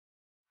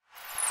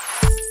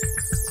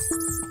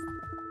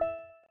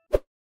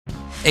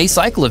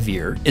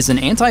Acyclovir is an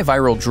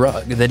antiviral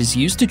drug that is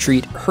used to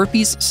treat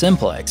herpes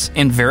simplex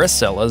and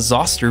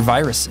varicella-zoster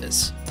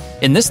viruses.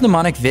 In this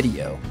mnemonic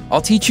video,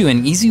 I'll teach you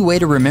an easy way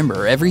to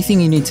remember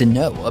everything you need to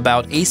know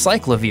about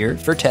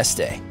acyclovir for test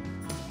day.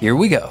 Here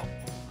we go.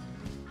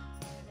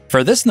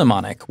 For this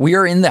mnemonic, we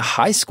are in the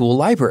high school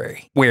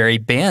library, where a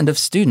band of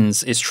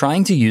students is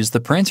trying to use the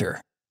printer.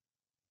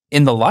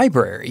 In the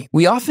library,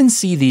 we often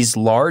see these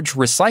large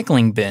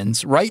recycling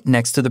bins right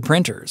next to the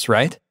printers,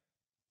 right?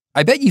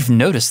 I bet you've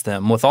noticed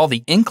them with all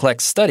the NCLEX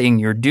studying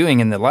you're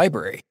doing in the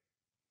library.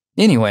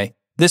 Anyway,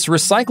 this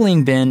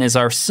recycling bin is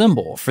our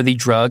symbol for the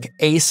drug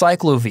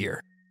acyclovir.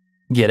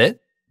 Get it?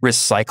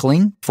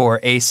 Recycling for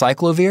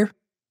acyclovir?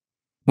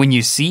 When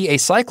you see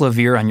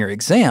acyclovir on your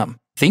exam,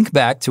 think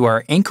back to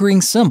our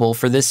anchoring symbol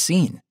for this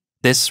scene,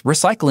 this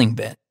recycling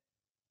bin.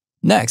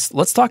 Next,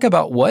 let's talk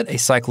about what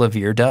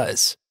acyclovir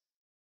does.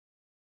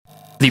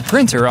 The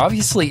printer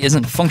obviously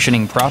isn't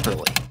functioning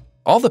properly.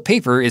 All the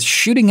paper is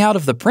shooting out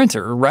of the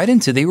printer right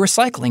into the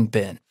recycling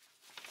bin.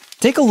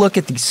 Take a look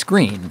at the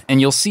screen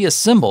and you'll see a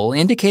symbol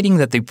indicating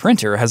that the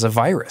printer has a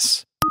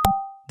virus.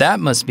 That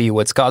must be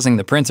what's causing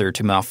the printer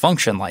to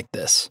malfunction like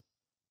this.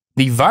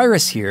 The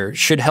virus here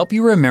should help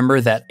you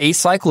remember that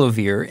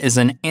acyclovir is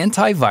an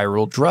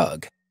antiviral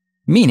drug,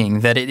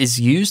 meaning that it is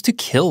used to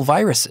kill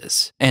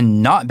viruses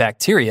and not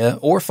bacteria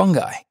or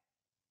fungi.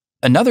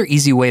 Another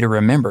easy way to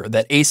remember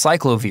that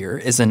acyclovir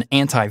is an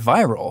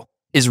antiviral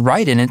is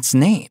right in its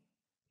name.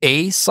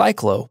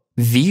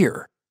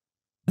 Acyclovir.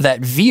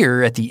 That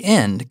vir at the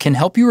end can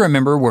help you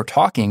remember we're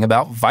talking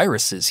about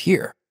viruses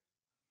here.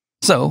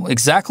 So,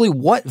 exactly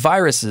what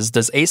viruses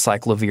does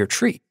acyclovir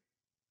treat?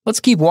 Let's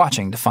keep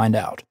watching to find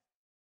out.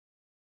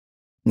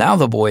 Now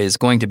the boy is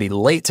going to be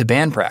late to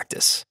band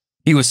practice.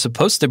 He was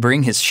supposed to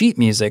bring his sheet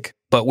music,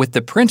 but with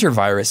the printer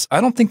virus,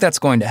 I don't think that's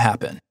going to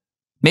happen.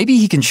 Maybe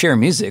he can share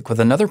music with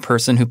another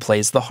person who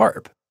plays the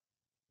harp.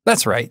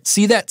 That's right,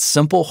 see that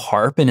simple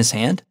harp in his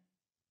hand?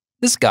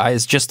 This guy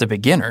is just a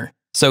beginner,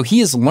 so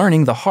he is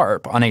learning the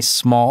harp on a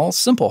small,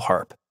 simple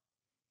harp.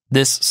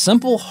 This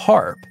simple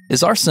harp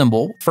is our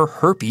symbol for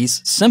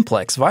herpes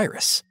simplex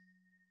virus.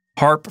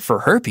 Harp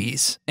for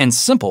herpes and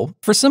simple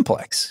for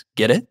simplex.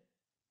 Get it?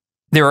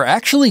 There are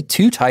actually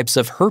two types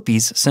of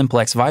herpes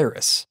simplex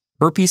virus.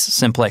 Herpes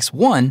simplex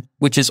 1,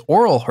 which is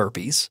oral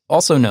herpes,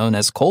 also known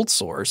as cold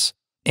sores,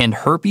 and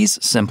herpes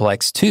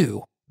simplex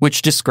 2,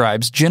 which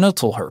describes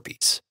genital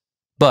herpes.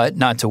 But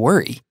not to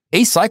worry,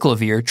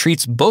 acyclovir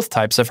treats both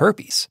types of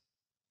herpes.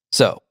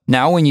 So,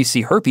 now when you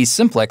see herpes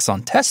simplex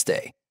on test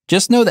day,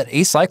 just know that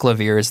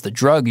acyclovir is the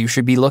drug you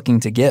should be looking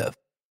to give.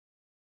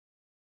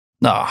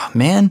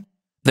 Man,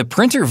 the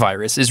printer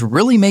virus is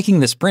really making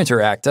this printer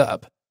act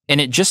up,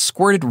 and it just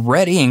squirted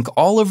red ink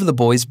all over the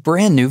boy's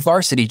brand new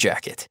varsity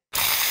jacket.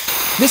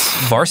 This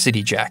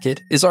varsity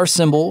jacket is our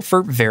symbol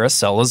for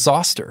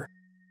varicella-zoster.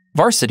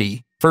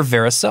 Varsity for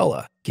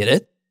varicella, get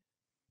it?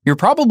 You're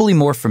probably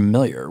more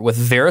familiar with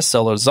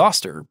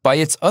varicella-zoster by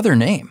its other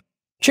name,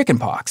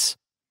 chickenpox.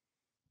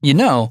 You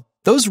know,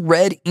 those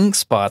red ink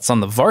spots on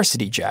the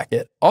varsity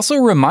jacket also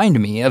remind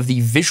me of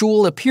the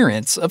visual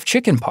appearance of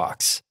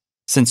chickenpox,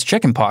 since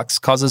chickenpox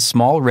causes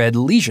small red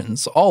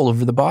lesions all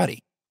over the body.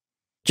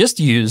 Just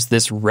use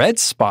this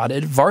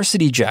red-spotted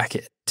varsity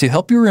jacket to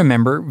help you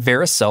remember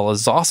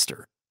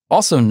varicella-zoster,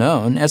 also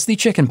known as the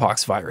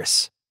chickenpox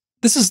virus.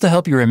 This is to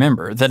help you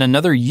remember that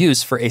another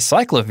use for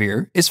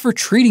acyclovir is for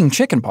treating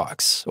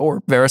chickenpox,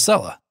 or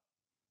varicella.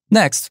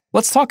 Next,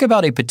 let's talk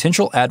about a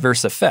potential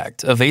adverse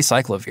effect of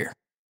acyclovir.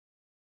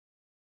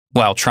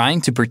 While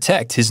trying to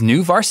protect his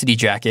new varsity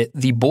jacket,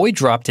 the boy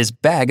dropped his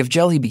bag of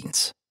jelly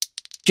beans.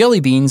 Jelly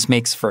beans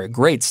makes for a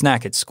great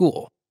snack at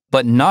school,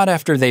 but not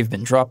after they've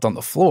been dropped on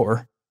the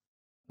floor.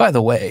 By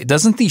the way,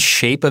 doesn't the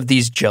shape of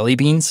these jelly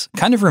beans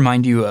kind of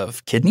remind you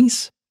of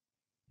kidneys?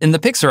 In the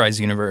Pixorize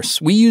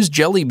universe, we use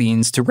jelly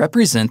beans to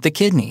represent the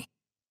kidney.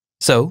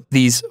 So,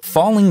 these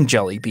falling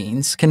jelly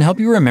beans can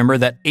help you remember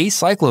that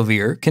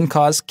acyclovir can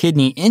cause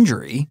kidney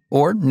injury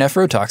or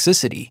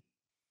nephrotoxicity.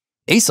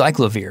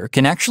 Acyclovir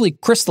can actually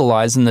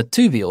crystallize in the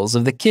tubules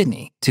of the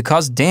kidney to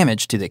cause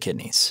damage to the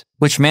kidneys,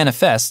 which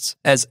manifests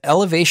as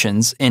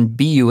elevations in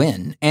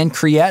BUN and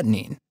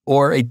creatinine,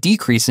 or a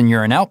decrease in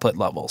urine output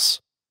levels.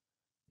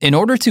 In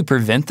order to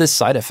prevent this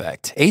side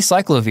effect,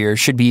 acyclovir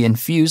should be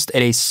infused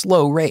at a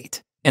slow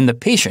rate, and the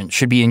patient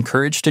should be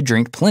encouraged to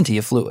drink plenty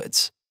of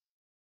fluids.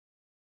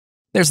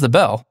 There's the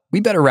bell. We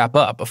better wrap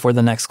up before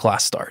the next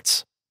class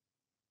starts.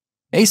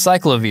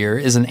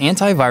 Acyclovir is an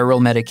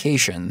antiviral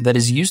medication that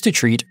is used to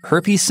treat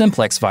herpes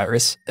simplex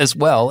virus as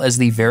well as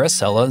the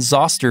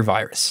varicella-zoster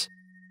virus.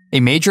 A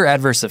major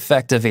adverse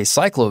effect of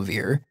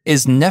acyclovir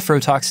is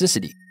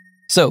nephrotoxicity.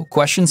 So,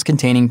 questions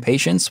containing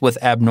patients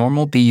with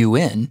abnormal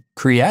BUN,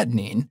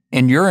 creatinine,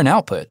 and urine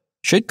output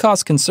should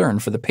cause concern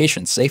for the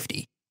patient's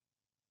safety.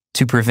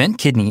 To prevent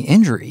kidney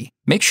injury,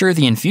 make sure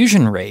the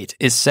infusion rate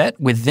is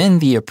set within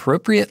the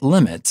appropriate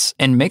limits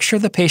and make sure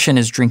the patient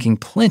is drinking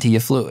plenty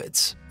of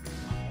fluids.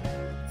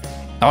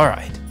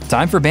 Alright,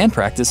 time for band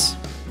practice.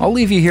 I'll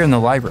leave you here in the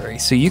library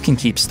so you can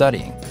keep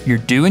studying. You're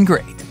doing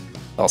great.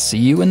 I'll see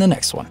you in the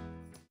next one.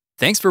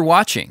 Thanks for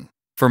watching.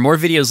 For more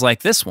videos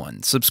like this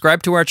one,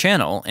 subscribe to our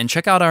channel and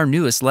check out our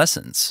newest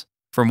lessons.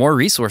 For more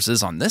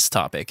resources on this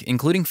topic,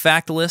 including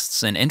fact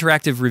lists and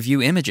interactive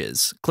review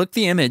images, click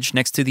the image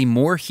next to the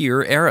More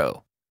Here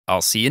arrow.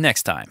 I'll see you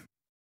next time.